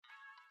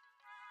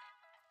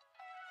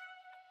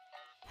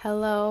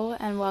Hello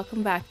and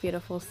welcome back,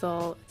 beautiful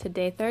soul, to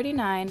day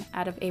 39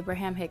 out of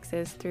Abraham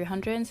Hicks's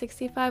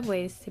 365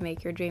 Ways to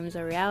Make Your Dreams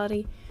a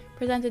Reality,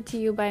 presented to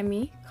you by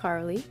me,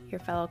 Carly, your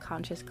fellow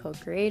conscious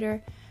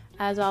co-creator.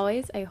 As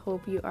always, I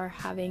hope you are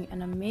having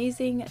an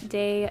amazing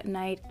day,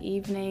 night,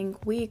 evening,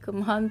 week,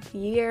 month,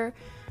 year,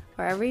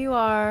 wherever you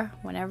are,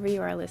 whenever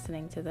you are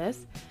listening to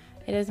this.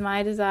 It is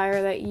my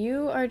desire that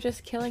you are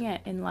just killing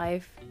it in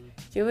life,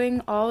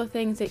 doing all the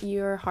things that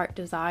your heart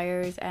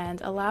desires and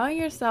allowing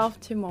yourself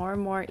to more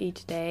and more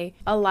each day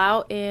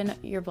allow in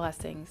your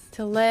blessings,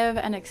 to live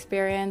and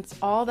experience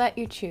all that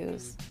you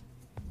choose.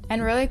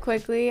 And really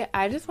quickly,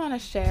 I just want to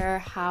share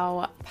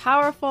how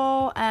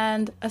powerful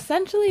and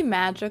essentially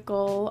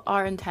magical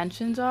our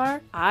intentions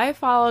are. I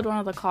followed one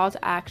of the call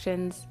to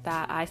actions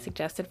that I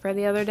suggested for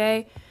the other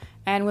day,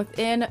 and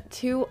within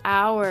 2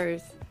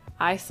 hours,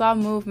 I saw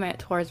movement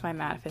towards my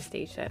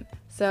manifestation.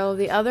 So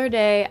the other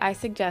day, I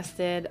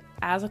suggested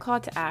as a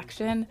call to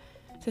action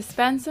to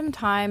spend some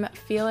time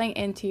feeling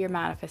into your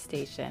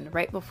manifestation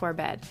right before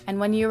bed. And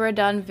when you were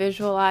done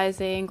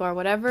visualizing or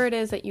whatever it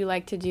is that you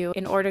like to do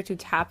in order to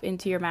tap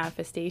into your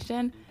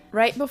manifestation,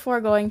 right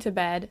before going to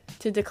bed,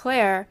 to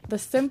declare the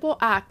simple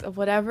act of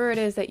whatever it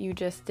is that you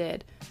just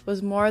did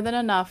was more than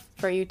enough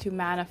for you to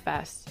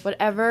manifest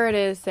whatever it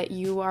is that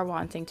you are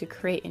wanting to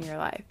create in your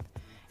life.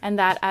 And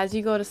that as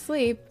you go to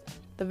sleep,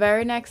 the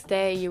very next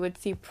day you would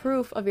see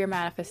proof of your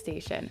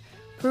manifestation,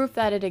 proof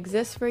that it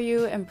exists for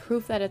you and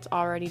proof that it's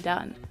already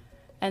done.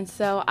 And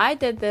so I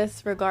did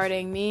this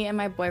regarding me and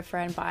my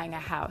boyfriend buying a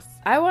house.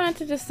 I wanted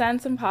to just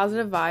send some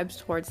positive vibes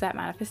towards that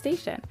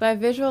manifestation. But I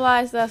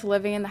visualized us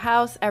living in the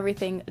house,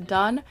 everything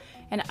done,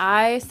 and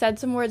I said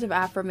some words of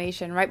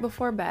affirmation right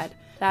before bed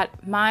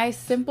that my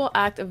simple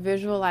act of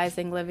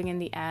visualizing living in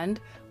the end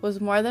was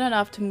more than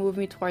enough to move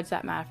me towards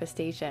that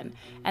manifestation,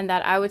 and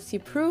that I would see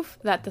proof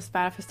that this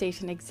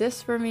manifestation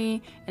exists for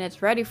me and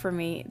it's ready for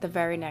me the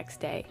very next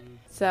day.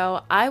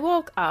 So I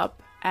woke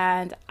up,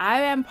 and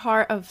I am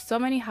part of so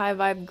many high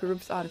vibe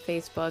groups on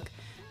Facebook,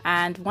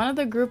 and one of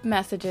the group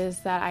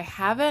messages that I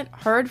haven't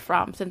heard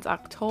from since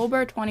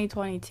October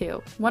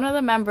 2022, one of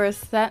the members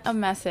sent a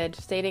message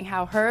stating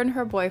how her and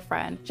her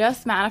boyfriend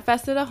just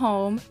manifested a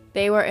home.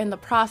 They were in the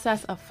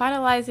process of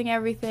finalizing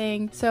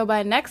everything, so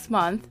by next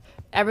month,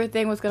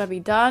 everything was going to be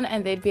done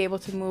and they'd be able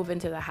to move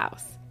into the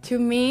house. To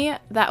me,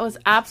 that was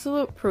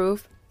absolute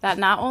proof that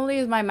not only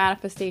is my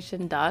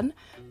manifestation done,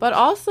 but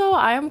also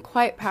I am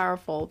quite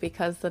powerful,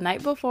 because the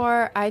night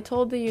before I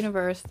told the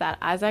universe that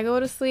as I go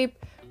to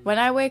sleep, when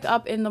I wake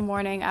up in the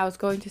morning, I was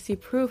going to see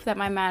proof that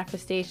my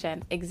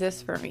manifestation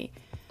exists for me.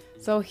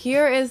 So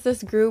here is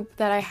this group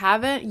that I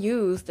haven't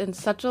used in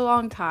such a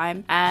long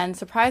time, and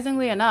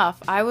surprisingly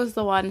enough, I was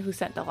the one who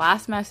sent the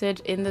last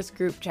message in this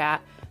group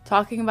chat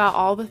talking about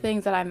all the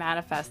things that I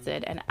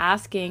manifested and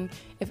asking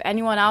if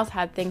anyone else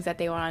had things that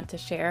they wanted to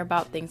share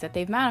about things that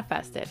they've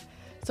manifested.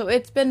 So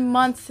it's been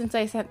months since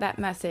I sent that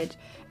message,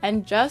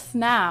 and just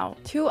now,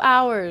 2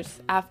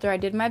 hours after I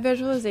did my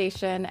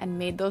visualization and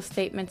made those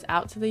statements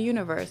out to the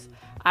universe,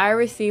 I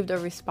received a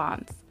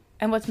response.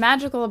 And what's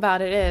magical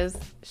about it is,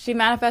 she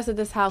manifested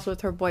this house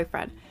with her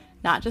boyfriend,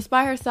 not just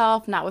by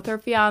herself, not with her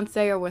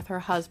fiance or with her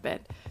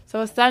husband.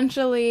 So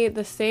essentially,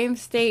 the same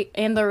state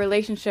in the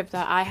relationship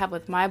that I have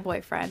with my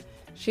boyfriend,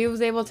 she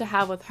was able to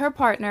have with her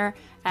partner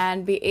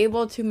and be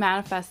able to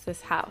manifest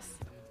this house.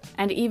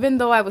 And even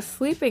though I was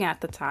sleeping at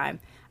the time,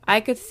 I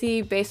could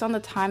see, based on the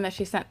time that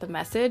she sent the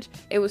message,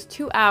 it was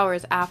 2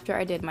 hours after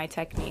I did my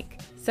technique.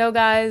 So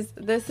guys,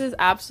 this is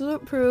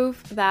absolute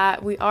proof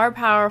that we are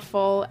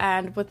powerful,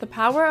 and with the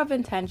power of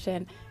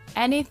intention,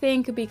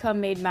 anything could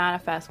become made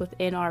manifest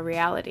within our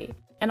reality.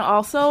 And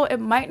also, it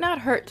might not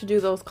hurt to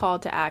do those call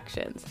to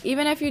actions.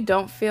 Even if you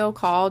don't feel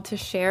called to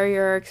share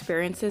your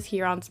experiences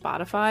here on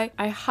Spotify,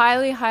 I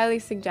highly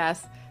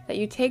suggest that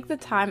you take the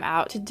time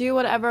out to do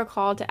whatever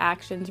call to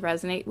actions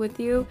resonate with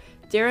you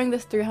during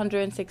this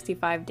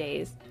 365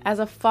 days as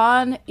a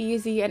fun,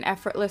 easy, and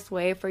effortless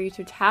way for you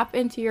to tap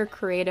into your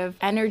creative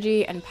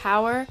energy and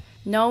power,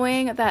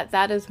 knowing that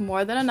that is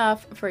more than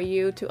enough for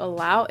you to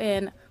allow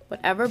in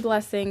whatever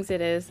blessings it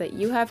is that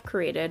you have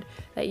created,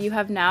 that you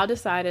have now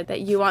decided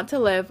that you want to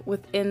live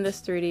within this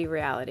 3D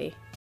reality.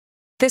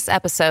 This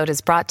episode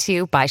is brought to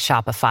you by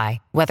Shopify.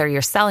 Whether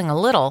you're selling a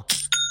little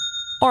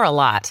or a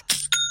lot,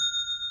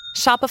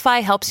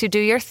 Shopify helps you do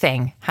your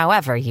thing,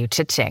 however you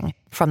cha-ching.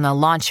 From the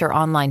launch your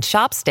online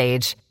shop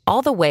stage,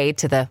 all the way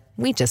to the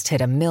we just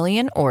hit 1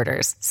 million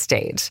orders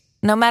stage.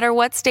 No matter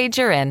what stage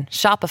you're in,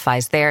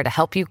 Shopify's there to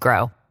help you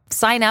grow.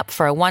 Sign up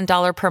for a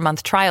 $1 per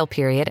month trial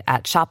period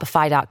at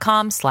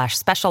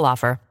shopify.com/special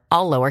offer,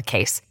 all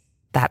lowercase.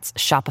 That's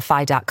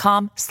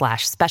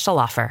shopify.com/special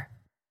offer.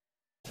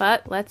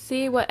 But let's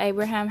see what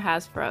Abraham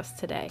has for us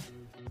today.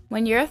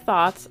 When your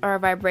thoughts are a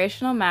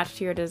vibrational match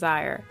to your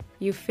desire,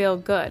 you feel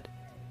good.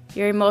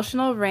 Your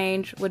emotional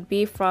range would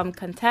be from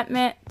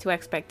contentment to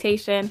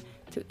expectation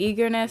to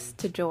eagerness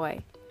to joy.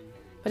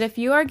 But if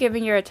you are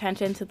giving your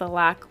attention to the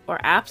lack or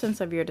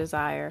absence of your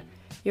desire,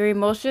 your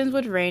emotions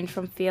would range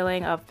from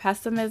feeling of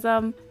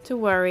pessimism to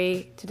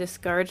worry to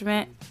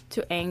discouragement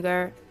to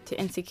anger to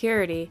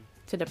insecurity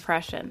to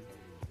depression.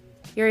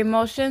 Your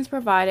emotions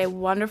provide a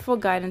wonderful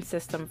guidance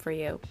system for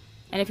you,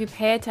 and if you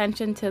pay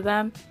attention to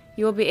them,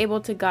 you will be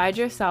able to guide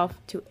yourself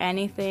to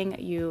anything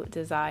you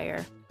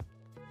desire.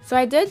 So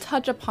I did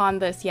touch upon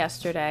this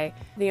yesterday,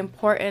 the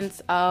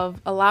importance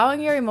of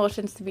allowing your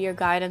emotions to be your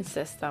guidance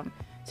system,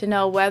 to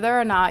know whether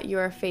or not you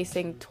are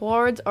facing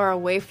towards or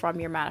away from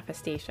your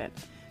manifestation.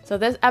 So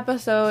this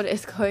episode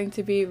is going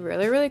to be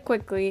really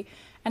quickly,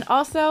 and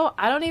also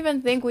I don't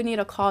even think we need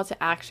a call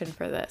to action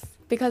for this,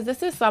 because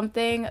this is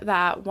something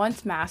that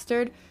once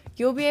mastered,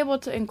 you'll be able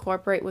to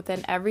incorporate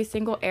within every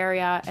single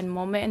area and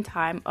moment in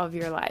time of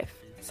your life.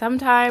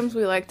 Sometimes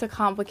we like to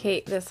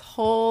complicate this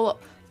whole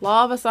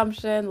law of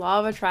assumption, law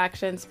of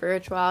attraction,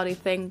 spirituality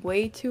thing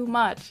way too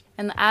much.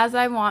 And as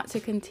I want to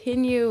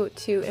continue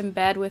to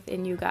embed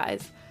within you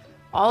guys,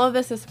 all of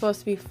this is supposed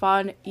to be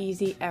fun,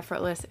 easy,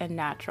 effortless, and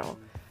natural.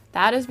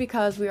 That is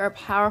because we are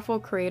powerful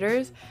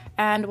creators,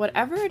 and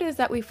whatever it is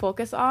that we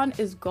focus on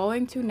is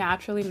going to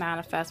naturally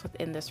manifest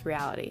within this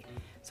reality.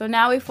 So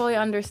now we fully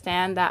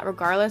understand that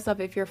regardless of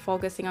if you're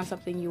focusing on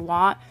something you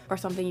want or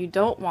something you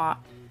don't want,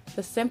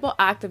 the simple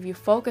act of you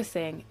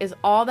focusing is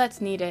all that's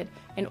needed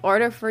in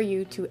order for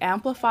you to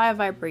amplify a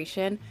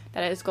vibration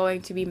that is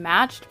going to be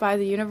matched by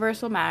the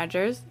universal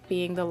managers,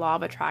 being the law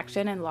of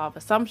attraction and law of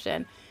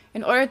assumption,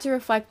 in order to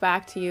reflect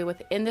back to you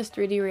within this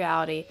 3D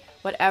reality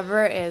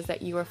whatever it is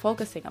that you are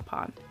focusing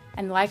upon.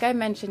 And like I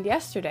mentioned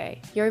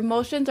yesterday, your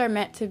emotions are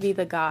meant to be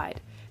the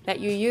guide that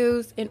you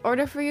use in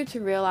order for you to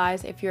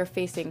realize if you're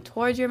facing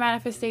towards your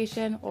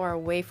manifestation or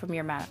away from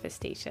your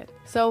manifestation.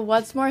 So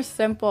what's more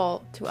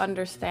simple to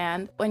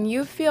understand? When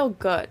you feel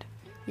good,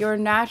 you're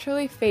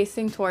naturally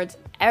facing towards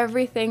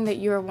everything that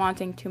you're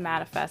wanting to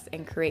manifest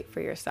and create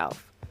for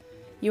yourself.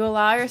 You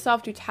allow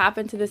yourself to tap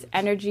into this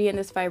energy and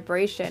this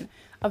vibration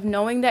of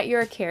knowing that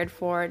you're cared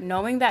for,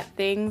 knowing that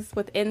things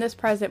within this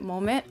present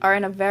moment are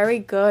in a very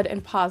good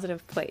and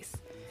positive place.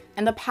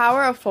 And the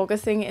power of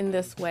focusing in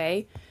this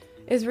way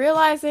is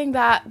realizing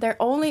that there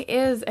only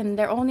is and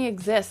there only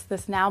exists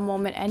this now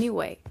moment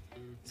anyway.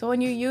 So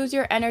when you use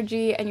your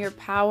energy and your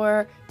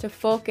power to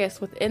focus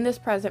within this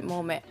present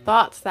moment,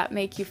 thoughts that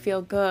make you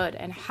feel good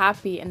and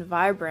happy and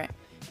vibrant,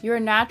 you are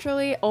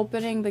naturally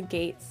opening the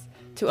gates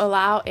to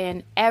allow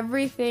in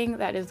everything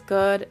that is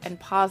good and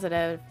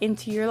positive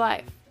into your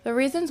life. The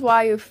reasons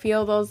why you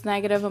feel those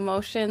negative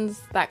emotions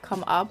that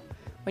come up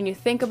when you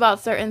think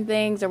about certain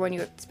things or when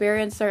you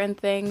experience certain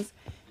things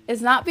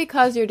is not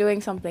because you're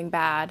doing something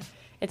bad.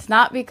 It's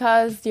not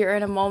because you're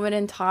in a moment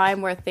in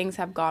time where things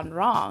have gone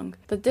wrong.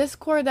 The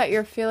discord that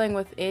you're feeling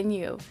within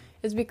you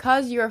is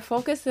because you are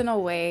focused in a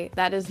way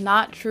that is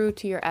not true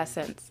to your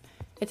essence.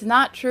 It's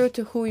not true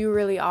to who you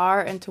really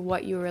are and to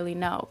what you really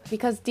know.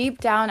 Because deep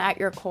down at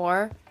your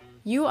core,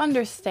 you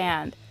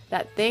understand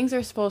that things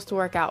are supposed to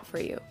work out for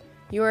you.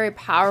 You are a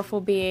powerful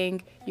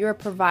being, you are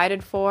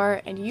provided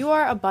for, and you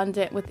are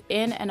abundant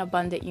within an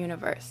abundant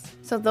universe.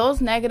 So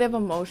those negative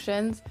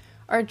emotions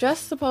are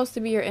just supposed to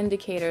be your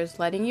indicators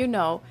letting you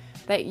know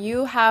that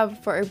you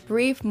have, for a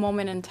brief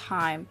moment in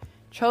time,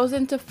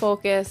 chosen to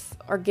focus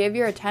or give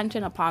your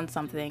attention upon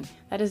something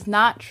that is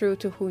not true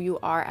to who you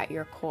are at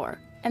your core.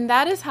 And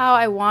that is how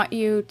I want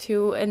you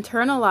to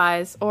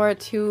internalize or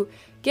to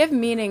give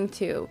meaning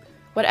to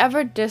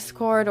whatever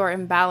discord or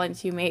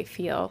imbalance you may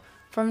feel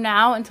from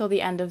now until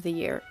the end of the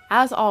year.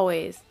 As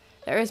always,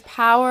 there is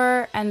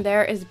power and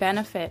there is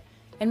benefit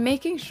in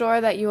making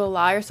sure that you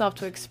allow yourself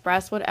to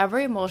express whatever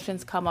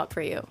emotions come up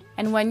for you.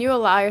 And when you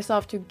allow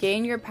yourself to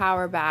gain your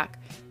power back,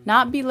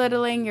 not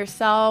belittling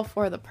yourself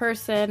or the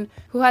person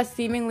who has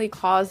seemingly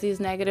caused these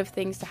negative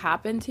things to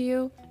happen to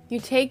you, you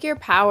take your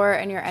power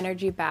and your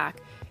energy back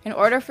in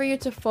order for you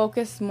to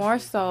focus more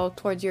so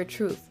towards your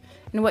truth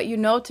and what you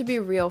know to be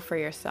real for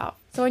yourself.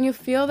 So when you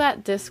feel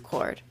that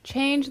discord,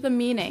 change the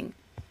meaning.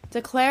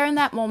 Declare in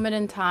that moment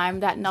in time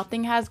that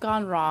nothing has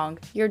gone wrong.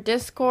 Your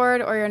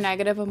discord or your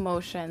negative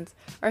emotions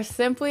are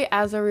simply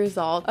as a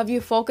result of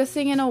you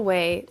focusing in a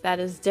way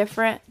that is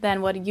different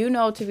than what you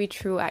know to be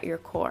true at your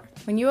core.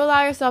 When you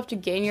allow yourself to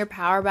gain your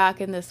power back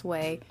in this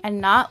way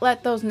and not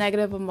let those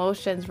negative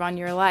emotions run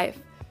your life,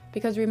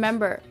 because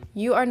remember,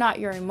 you are not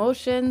your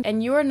emotions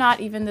and you are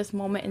not even this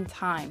moment in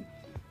time.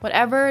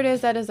 Whatever it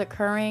is that is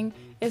occurring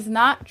is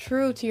not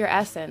true to your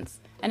essence.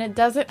 And it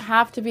doesn't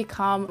have to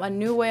become a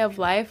new way of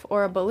life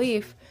or a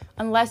belief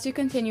unless you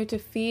continue to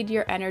feed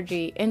your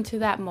energy into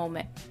that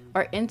moment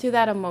or into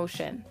that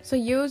emotion. So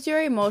use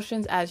your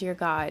emotions as your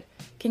guide.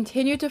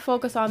 Continue to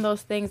focus on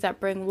those things that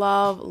bring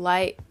love,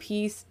 light,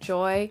 peace,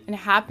 joy, and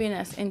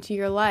happiness into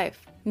your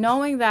life,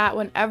 knowing that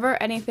whenever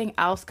anything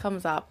else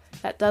comes up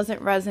that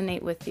doesn't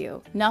resonate with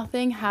you,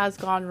 nothing has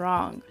gone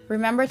wrong.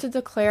 Remember to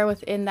declare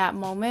within that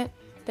moment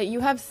that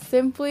you have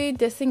simply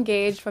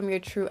disengaged from your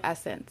true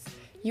essence.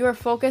 You are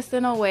focused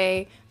in a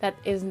way that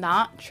is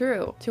not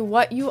true to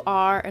what you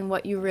are and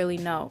what you really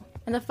know.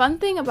 And the fun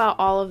thing about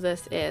all of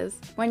this is,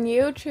 when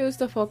you choose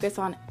to focus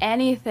on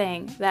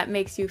anything that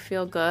makes you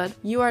feel good,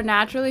 you are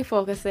naturally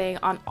focusing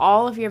on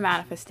all of your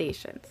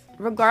manifestations.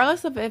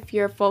 regardless of if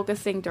you're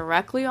focusing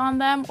directly on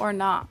them or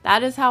not.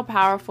 That is how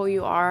powerful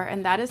you are,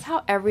 and that is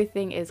how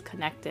everything is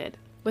connected.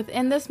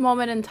 Within this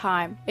moment in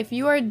time, if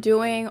you are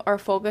doing or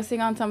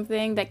focusing on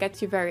something that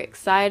gets you very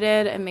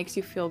excited and makes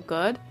you feel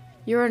good,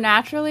 you are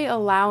naturally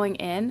allowing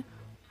in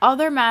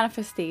other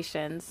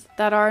manifestations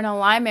that are in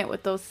alignment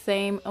with those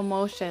same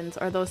emotions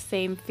or those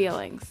same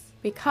feelings,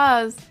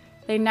 because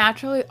they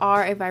naturally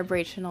are a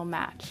vibrational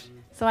match.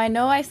 So I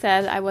know I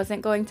said I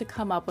wasn't going to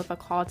come up with a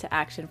call to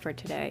action for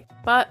today,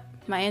 but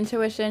my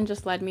intuition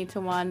just led me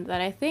to one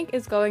that I think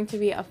is going to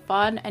be a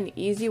fun and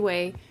easy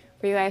way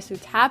for you guys to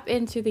tap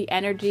into the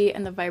energy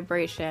and the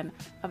vibration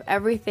of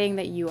everything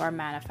that you are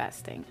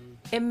manifesting.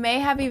 It may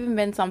have even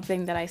been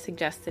something that I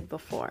suggested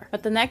before,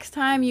 but the next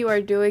time you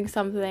are doing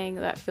something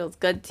that feels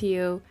good to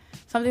you,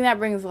 something that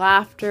brings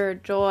laughter,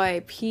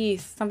 joy,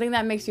 peace, something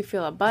that makes you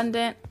feel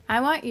abundant, I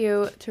want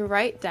you to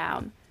write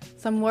down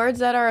some words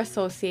that are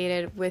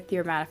associated with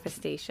your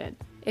manifestation.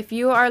 If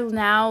you are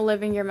now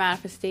living your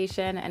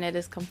manifestation and it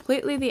is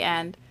completely the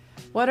end,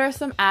 what are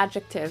some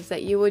adjectives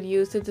that you would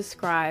use to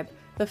describe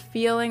the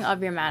feeling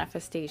of your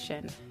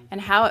manifestation and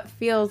how it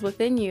feels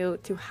within you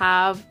to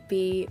have,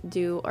 be,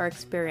 do, or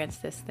experience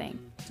this thing?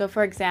 So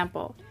for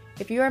example,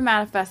 if you are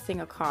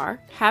manifesting a car,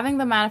 having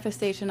the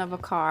manifestation of a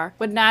car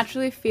would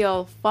naturally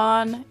feel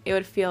fun, it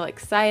would feel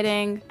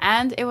exciting,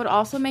 and it would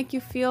also make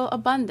you feel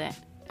abundant.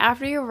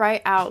 After you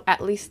write out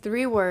at least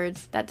 3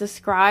 words that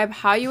describe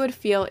how you would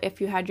feel if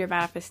you had your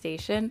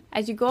manifestation,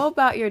 as you go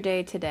about your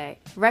day today,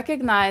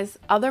 recognize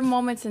other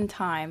moments in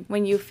time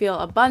when you feel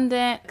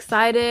abundant,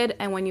 excited,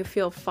 and when you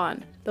feel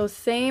fun. Those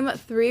same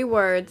 3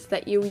 words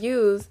that you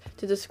use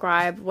to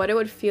describe what it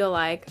would feel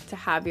like to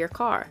have your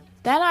car.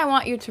 Then I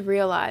want you to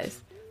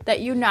realize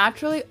that you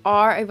naturally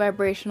are a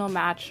vibrational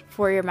match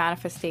for your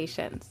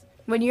manifestations.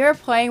 When you're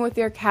playing with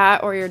your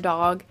cat or your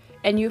dog,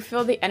 and you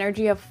feel the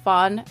energy of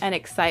fun and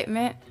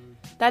excitement,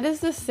 that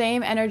is the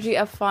same energy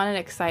of fun and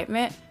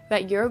excitement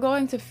that you're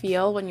going to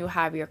feel when you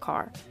have your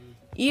car.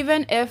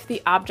 Even if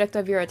the object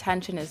of your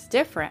attention is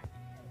different,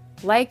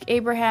 like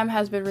Abraham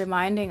has been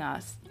reminding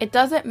us, it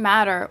doesn't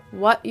matter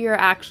what you're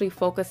actually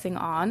focusing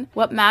on.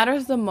 What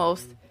matters the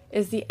most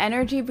is the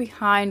energy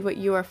behind what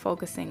you are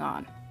focusing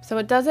on. So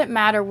it doesn't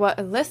matter what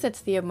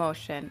elicits the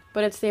emotion,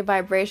 but it's the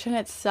vibration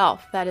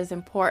itself that is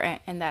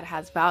important and that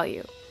has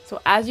value.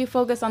 So as you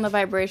focus on the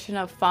vibration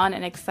of fun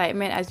and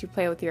excitement as you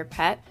play with your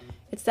pet,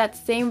 it's that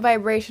same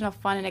vibration of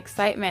fun and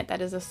excitement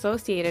that is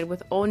associated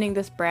with owning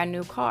this brand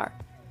new car.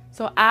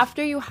 So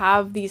after you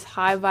have these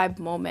high vibe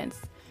moments,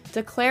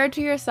 declare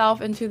to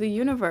yourself and to the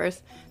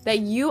universe that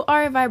you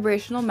are a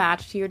vibrational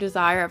match to your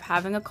desire of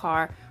having a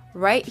car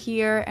right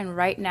here and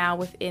right now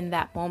within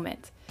that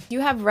moment.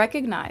 You have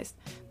recognized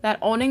that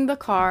owning the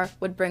car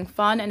would bring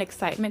fun and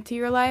excitement to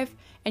your life,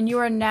 and you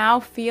are now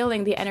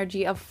feeling the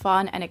energy of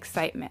fun and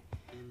excitement.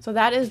 So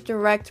that is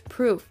direct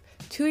proof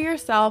to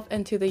yourself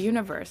and to the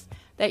universe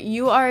that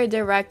you are a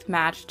direct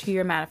match to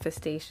your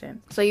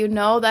manifestation. So you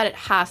know that it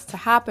has to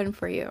happen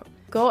for you.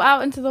 Go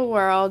out into the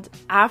world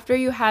after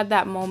you had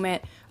that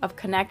moment of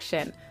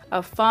connection,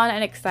 of fun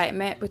and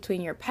excitement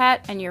between your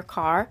pet and your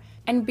car,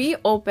 and be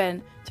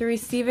open to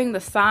receiving the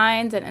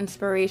signs and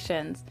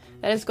inspirations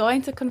that is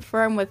going to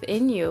confirm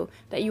within you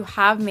that you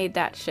have made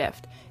that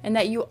shift and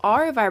that you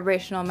are a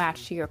vibrational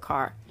match to your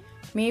car.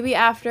 Maybe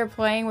after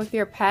playing with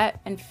your pet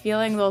and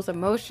feeling those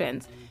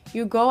emotions,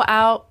 you go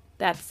out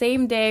that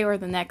same day or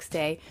the next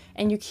day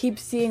and you keep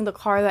seeing the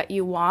car that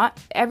you want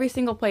every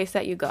single place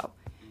that you go.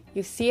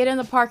 You see it in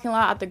the parking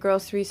lot at the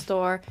grocery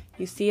store,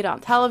 you see it on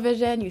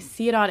television, you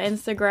see it on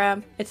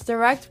Instagram. It's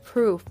direct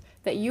proof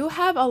that you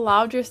have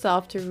allowed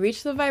yourself to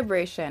reach the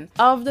vibration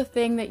of the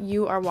thing that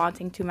you are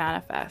wanting to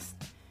manifest.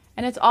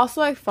 And it's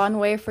also a fun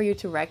way for you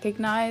to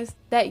recognize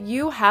that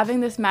you having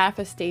this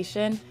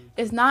manifestation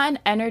is not an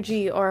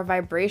energy or a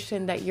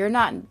vibration that you're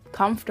not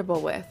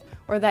comfortable with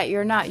or that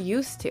you're not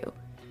used to.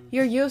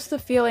 You're used to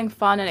feeling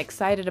fun and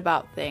excited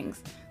about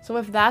things. So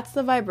if that's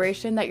the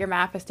vibration that your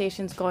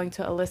manifestation is going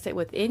to elicit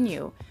within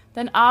you,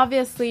 then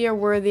obviously you're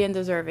worthy and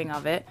deserving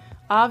of it.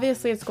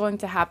 Obviously it's going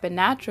to happen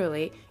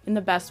naturally in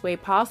the best way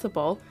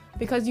possible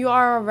because you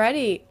are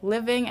already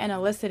living and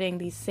eliciting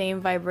these same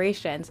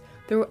vibrations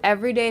through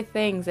everyday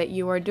things that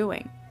you are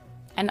doing.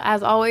 And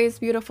as always,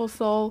 beautiful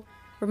soul,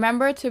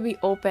 remember to be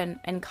open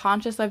and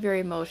conscious of your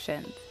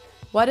emotions.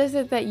 What is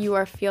it that you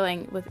are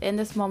feeling within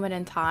this moment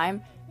in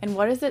time, and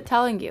what is it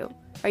telling you?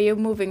 Are you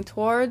moving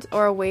towards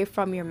or away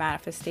from your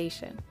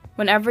manifestation?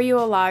 Whenever you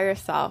allow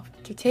yourself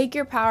to take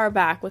your power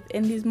back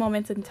within these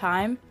moments in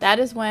time, that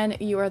is when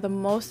you are the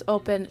most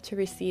open to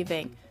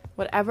receiving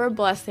whatever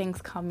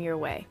blessings come your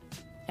way.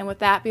 And with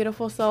that,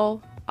 beautiful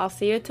soul, I'll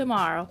see you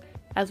tomorrow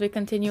as we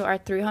continue our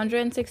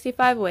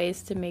 365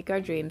 ways to make our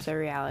dreams a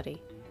reality.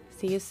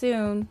 See you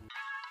soon.